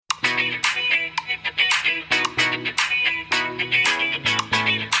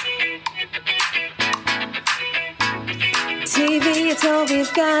That's all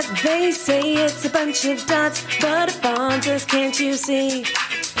we've got. They say it's a bunch of dots, but it bonds us, can't you see?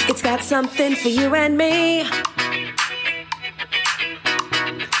 It's got something for you and me.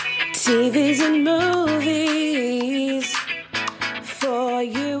 TVs and movies for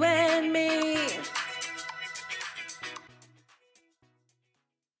you and me.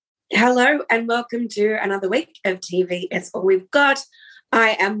 Hello and welcome to another week of TV. It's all we've got.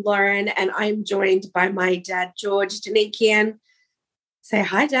 I am Lauren and I'm joined by my dad, George Danikian. Say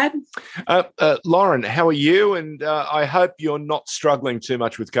hi, Dad. Lauren, how are you? And I hope you're not struggling too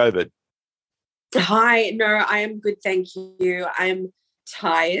much with COVID. Hi. No, I am good, thank you. I'm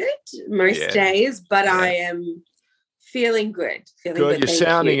tired most days, but I am feeling good. Good. You're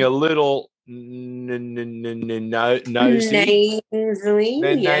sounding a little nosy. Nasally. Nasally.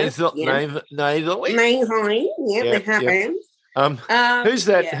 Yeah, it happens. Who's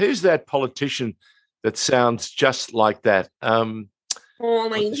that? Who's that politician that sounds just like that?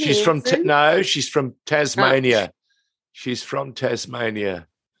 She's from Tasmania. She's from Tasmania.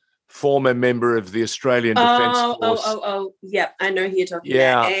 Former member of the Australian Defence Force. Yeah, I know who you're talking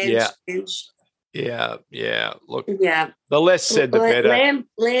about. Yeah. Look, the less said, the better.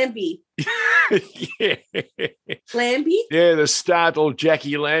 Lambie. Yeah. Lambie? Yeah, the startled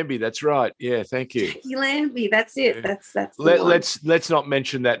Jackie Lambie. That's right. Yeah, thank you. Jackie Lambie. That's it. Yeah. That's let's not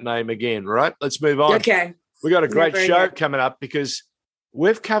mention that name again, right? Let's move on. Okay. We got a great show coming up because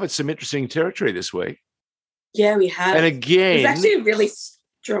we've covered some interesting territory this week. Yeah, we have. And again, it's actually a really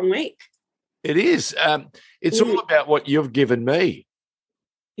strong week. It is. It's all about what you've given me.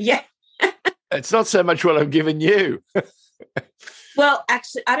 Yeah. It's not so much what I've given you. Well,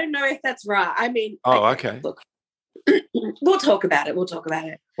 actually, I don't know if that's right. I mean, okay. Look, we'll talk about it.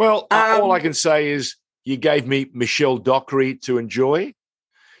 Well, all I can say is you gave me Michelle Dockery to enjoy.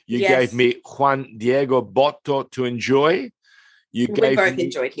 You gave me Juan Diego Botto to enjoy. We both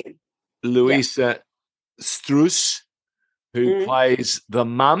enjoyed him. Luisa Strus, who plays the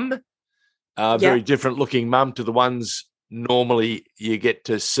mum, very different looking mum to the ones normally you get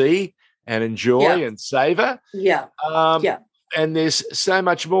to see and enjoy and savor. And there's so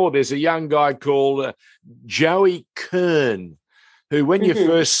much more. There's a young guy called Joey Kern, who when you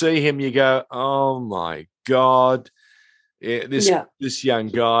first see him, you go, oh, my God. This young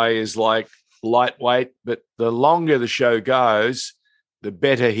guy is like lightweight, but the longer the show goes, the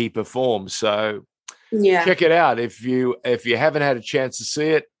better he performs. So check it out. If you haven't had a chance to see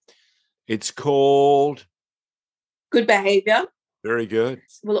it, it's called Good Behavior. Very good.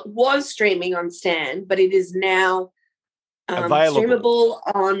 Well, it was streaming on Stan, but it is now available. Streamable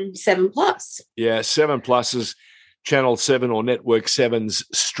on 7+. Yeah, 7+ is Channel 7 or Network 7's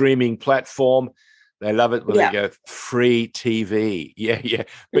streaming platform. They love it when they go free TV. Yeah.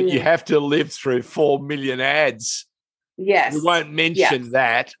 But you have to live through 4 million ads. Yes. We won't mention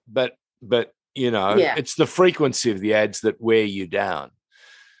that, but it's the frequency of the ads that wear you down.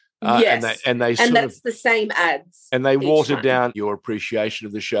 Yes. And that's the same ads. And they water down your appreciation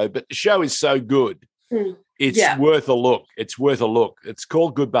of the show. But the show is so good. It's worth a look. It's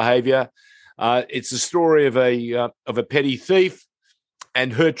called Good Behavior. It's the story of a petty thief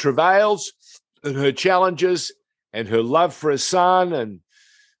and her travails and her challenges and her love for her son. And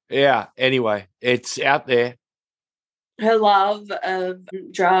anyway, it's out there. Her love of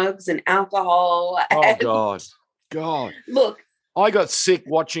drugs and alcohol. Oh, God. Look. I got sick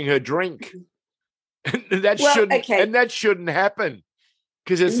watching her drink. And that shouldn't happen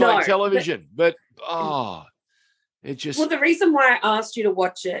because it's like television. But it just... Well, the reason why I asked you to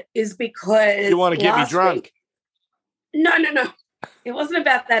watch it is because... You want to get me drunk. No. It wasn't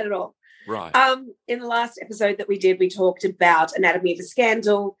about that at all. Right. In the last episode that we did, we talked about Anatomy of a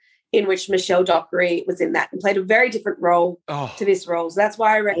Scandal, in which Michelle Dockery was in that and played a very different role to this role. So that's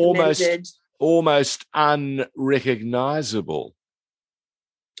why I recommended... Almost unrecognizable.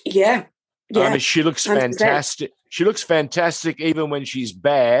 Yeah. I mean, she looks 100%. Fantastic. She looks fantastic even when she's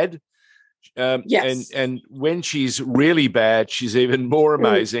bad. Yes. And when she's really bad, she's even more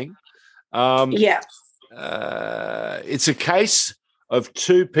amazing. It's a case of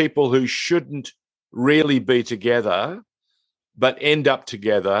two people who shouldn't really be together, but end up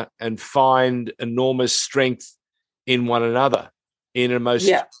together and find enormous strength in one another in a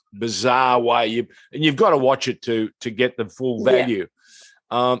most bizarre way. You've got to watch it to get the full value.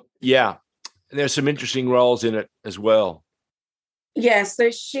 There's some interesting roles in it as well. Yeah,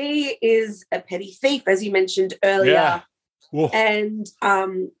 so she is a petty thief, as you mentioned earlier. Yeah. And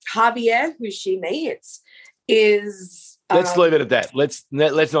Javier, who she meets, is... Let's leave it at that. Let's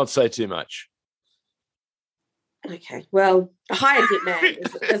not say too much. Okay, well, a hired hitman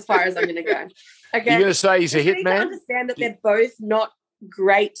is as far as I'm going to go. Okay, you're going to say he's a hitman? I understand that they're both not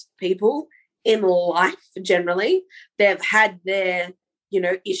great people in life. Generally, they've had their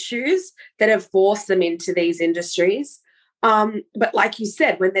issues that have forced them into these industries. But like you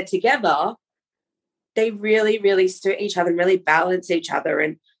said, when they're together, they really, really suit each other and really balance each other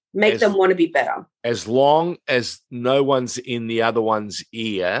and make them want to be better. As long as no one's in the other one's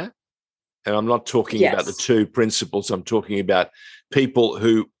ear. And I'm not talking about the two principals. I'm talking about people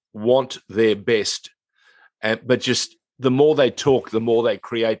who want their best. But just the more they talk, the more they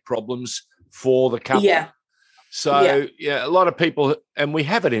create problems for the couple. Yeah. So, a lot of people, and we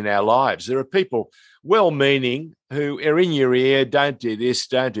have it in our lives. There are people well-meaning who are in your ear, don't do this,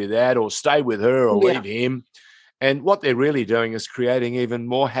 don't do that, or stay with her or leave him. And what they're really doing is creating even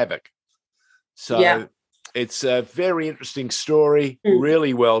more havoc. So it's a very interesting story,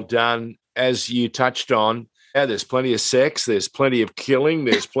 really well done. As you touched on, there's plenty of sex, there's plenty of killing,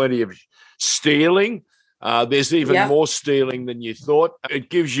 there's plenty of stealing. There's even more stealing than you thought. It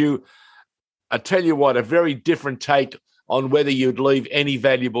gives you, I tell you what, a very different take on whether you'd leave any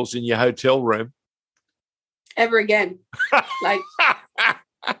valuables in your hotel room. Ever again. Like,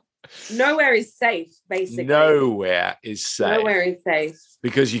 nowhere is safe, basically. Nowhere is safe. Nowhere is safe.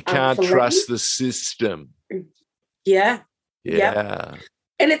 Because you can't trust the system. Yeah. Yeah.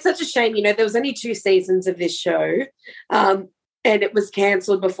 And it's such a shame, there was only 2 seasons of this show, and it was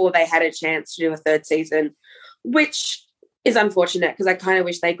cancelled before they had a chance to do a 3rd season, which is unfortunate because I kind of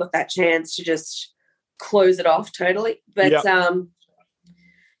wish they got that chance to just close it off totally. But,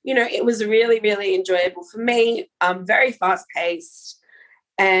 it was really, really enjoyable for me, very fast-paced,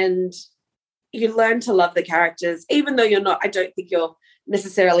 and you learn to love the characters, even though I don't think you're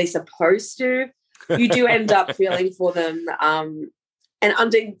necessarily supposed to. You do end up feeling for them, and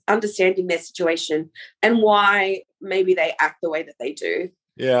understanding their situation and why maybe they act the way that they do.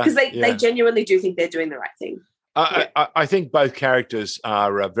 Yeah. Because they genuinely do think they're doing the right thing. I think both characters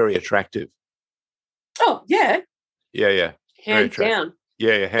are very attractive. Oh, yeah. Yeah. Hands down.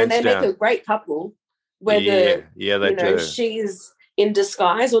 Yeah, hands down. And they make a great couple, whether they do. She's in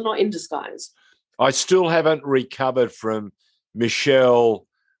disguise or not in disguise. I still haven't recovered from Michelle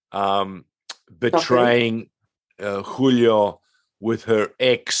betraying Julio with her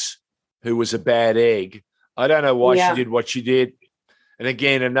ex, who was a bad egg. I don't know why she did what she did. And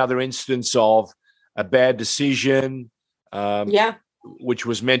again, another instance of a bad decision, which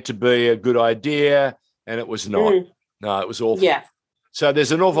was meant to be a good idea, and it was not. No, it was awful. Yeah. So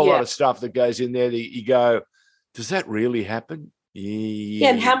there's an awful lot of stuff that goes in there that you go, does that really happen? Yeah,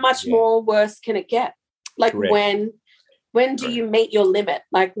 and how much more worse can it get? Like, when do you meet your limit?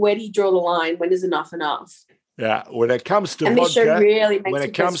 Like, where do you draw the line? When is enough enough? Yeah, when it comes to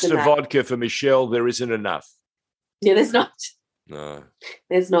vodka for Michelle, there isn't enough. Yeah, there's not. No,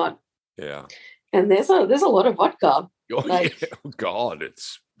 there's not. Yeah, and there's a lot of vodka. Oh God,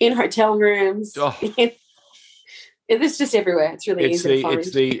 it's in hotel rooms. Oh. It's just everywhere. It's really easy to find.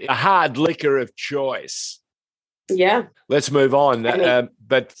 It's the hard liquor of choice. Yeah. Let's move on.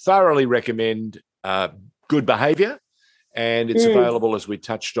 But thoroughly recommend Good Behaviour, and it's available, as we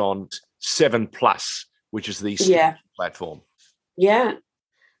touched on, 7plus. Which is the platform. Yeah.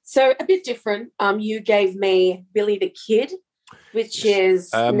 So a bit different. You gave me Billy the Kid, which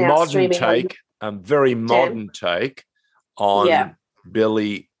is a now modern take, a very modern take on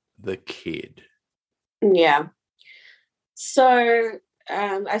Billy the Kid. Yeah. So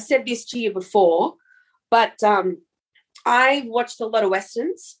I said this to you before, but I watched a lot of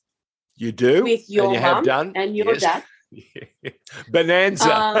Westerns. You do? With your mum and your dad.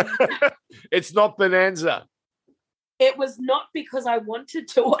 Bonanza. It's not Bonanza. It was not because I wanted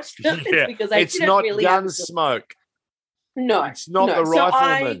to watch them. It's because I didn't really. It's not Gunsmoke. No, it's not the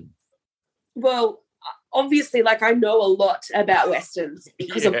Rifleman. Well, obviously, I know a lot about Westerns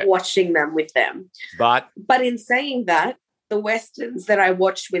because of watching them with them. But in saying that, the Westerns that I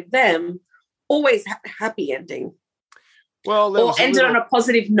watched with them always had a happy ending. Well, or ended on a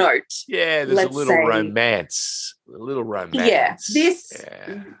positive note. Yeah, there's a little romance. A little romance.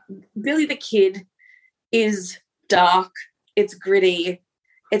 Yeah, Billy the Kid is dark. It's gritty.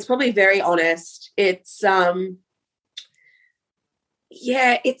 It's probably very honest. It's there's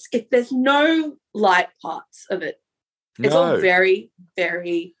no light parts of it. It's all very,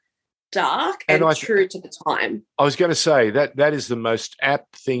 very dark and true to the time. I was going to say that is the most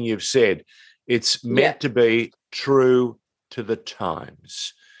apt thing you've said. It's meant to be true to the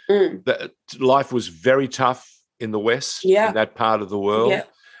times. Life was very tough in the West, in that part of the world. Yeah.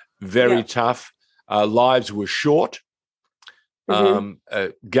 Very tough. Lives were short.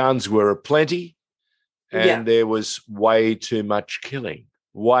 Guns were aplenty. and there was way too much killing.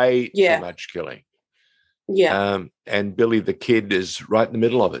 Way too much killing. Yeah. And Billy the Kid is right in the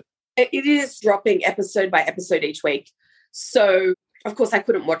middle of it. It is dropping episode by episode each week. So, of course, I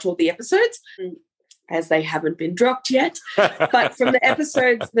couldn't watch all the episodes as they haven't been dropped yet. But from the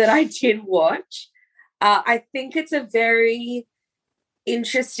episodes that I did watch, I think it's a very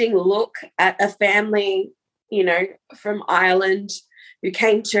interesting look at a family, you know, from Ireland who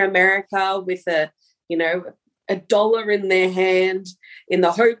came to America with a dollar in their hand in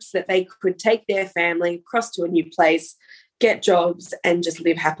the hopes that they could take their family across to a new place, get jobs, and just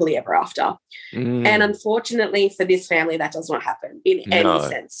live happily ever after. And unfortunately for this family, that does not happen in any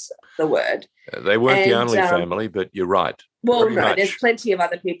sense of the word. They weren't the only family, but you're right. Well, no, there's plenty of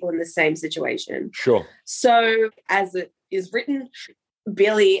other people in the same situation. Sure. So as it is written,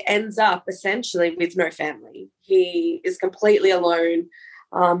 Billy ends up essentially with no family. He is completely alone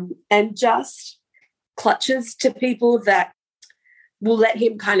and just clutches to people that will let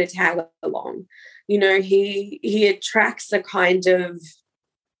him kind of tag along. You know, he attracts a kind of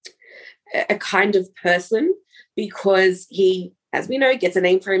person because he, as we know, gets a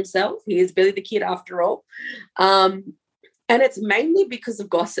name for himself. He is Billy the Kid after all. And it's mainly because of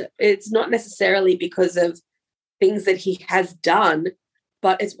gossip. It's not necessarily because of things that he has done,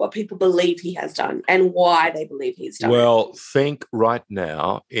 but it's what people believe he has done and why they believe he's done. Well, think right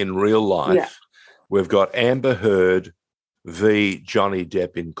now in real life, we've got Amber Heard v. Johnny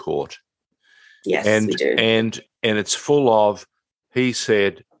Depp in court. Yes, we do. And it's full of he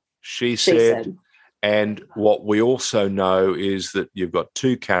said, she said. And what we also know is that you've got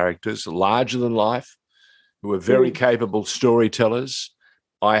two characters, larger than life, who are very capable storytellers.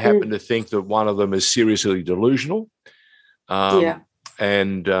 I happen to think that one of them is seriously delusional.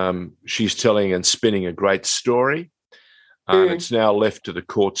 And she's telling and spinning a great story. It's now left to the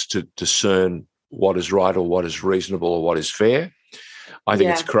courts to discern what is right or what is reasonable or what is fair. I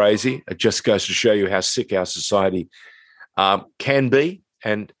think it's crazy. It just goes to show you how sick our society can be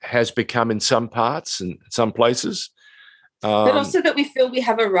and has become in some parts and some places. But also that we feel we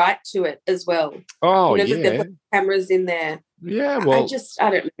have a right to it as well. Oh, that they put cameras in there. Yeah, well. I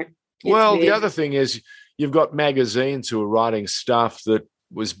don't know. Well, the other thing is you've got magazines who are writing stuff that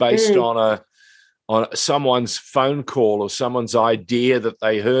was based on someone's phone call or someone's idea that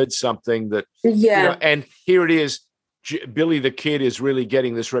they heard something that, and here it is. Billy the Kid is really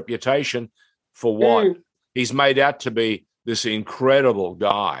getting this reputation for what? He's made out to be this incredible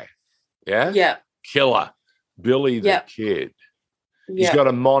guy. Yeah? Yeah. Killer. Billy the Kid. He's got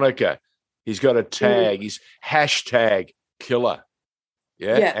a moniker. He's got a tag. He's hashtag killer.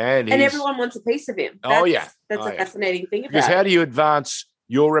 Yeah. And everyone wants a piece of him. That's a fascinating thing about it. Because how do you advance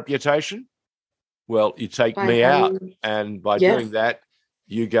your reputation? Well, you take me out. And by doing that,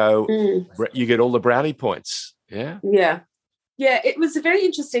 you go, you get all the brownie points. Yeah. Yeah. Yeah. It was a very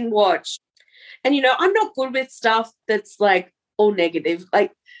interesting watch. And, I'm not good with stuff that's like all negative,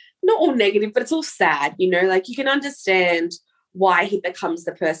 like not all negative, but it's all sad, like you can understand why he becomes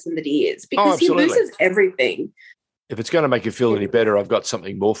the person that he is because he loses everything. If it's going to make you feel any better, I've got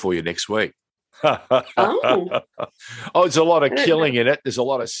something more for you next week. There's a lot of killing in it. There's a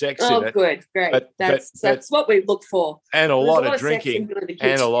lot of sex in it. Oh, good. Great. But that's what we look for. And a lot of drinking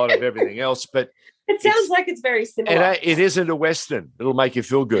and a lot of everything else. But it sounds like it's very similar. And it isn't a Western. It'll make you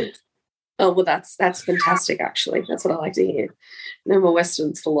feel good. Oh, well, that's fantastic, actually. That's what I like to hear. No more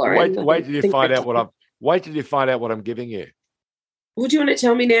Westerns for Lauren. Wait till you find out what I'm giving you. What do you want to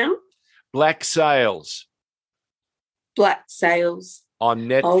tell me now? Black Sails. Black Sails. On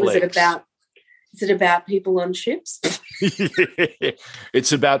Netflix. Oh, is it about people on ships?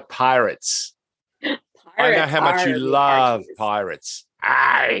 It's about pirates. I know how much you love pirates.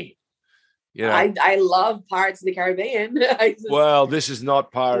 I love Pirates of the Caribbean. Well, this is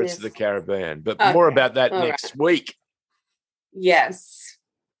not Pirates of the Caribbean, but more about that next week. Yes.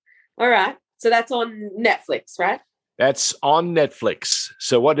 All right. So that's on Netflix, right? That's on Netflix.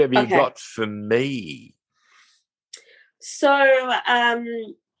 So what have you got for me? So I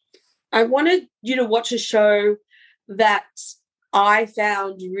wanted you to watch a show that I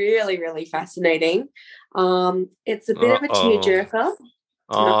found really, really fascinating. It's a bit of a tearjerker.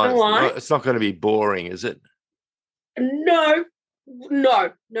 Not gonna lie. It's not going to be boring, is it? No,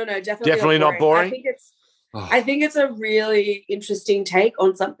 definitely not boring. I think it's a really interesting take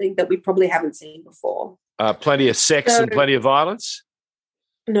on something that we probably haven't seen before. Plenty of sex and plenty of violence?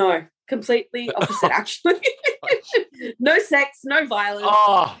 No, completely opposite, actually. No sex, no violence.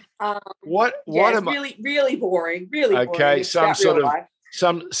 What am I? Really, really boring. Really boring. Okay, something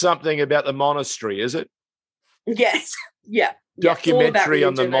about the monastery, is it? Yes. Yeah. documentary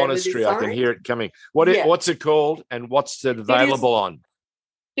on the monastery. I can hear it coming. What's it called, and what's it available on?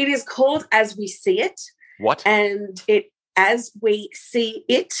 It is called As We See It. What? And As We See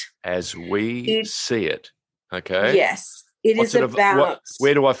It. As We See It. Okay. Yes. It is about...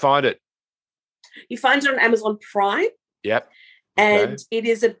 where do I find it? You find it on Amazon Prime. Yep. Okay. And it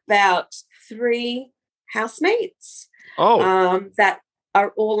is about 3 housemates that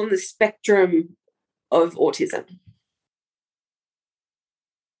are all on the spectrum of autism.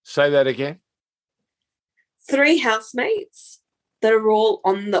 Say that again. 3 housemates that are all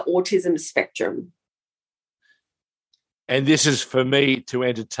on the autism spectrum. And this is for me to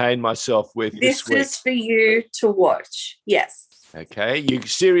entertain myself with this week. This is for you to watch, yes. Okay. You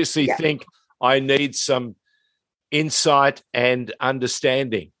seriously think I need some insight and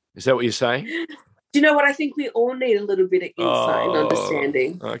understanding? Is that what you're saying? Do you know what? I think we all need a little bit of insight and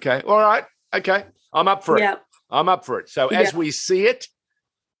understanding. Okay. All right. Okay. I'm up for it. I'm up for it. So As We See It.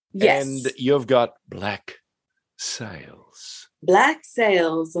 Yes. And you've got black sails. Black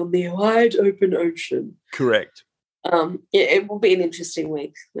sails on the wide open ocean. Correct. It will be an interesting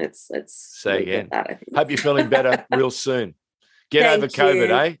week. Let's say again. That, I think. Hope you're feeling better real soon. Get over COVID,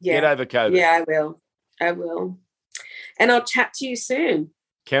 eh? Yeah. Get over COVID. Yeah, I will. And I'll chat to you soon.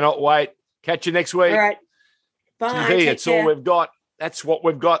 Cannot wait. Catch you next week. All right. Bye. TV, it's all we've got. That's what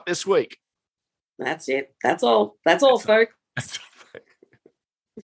we've got this week. That's it. That's all, folks.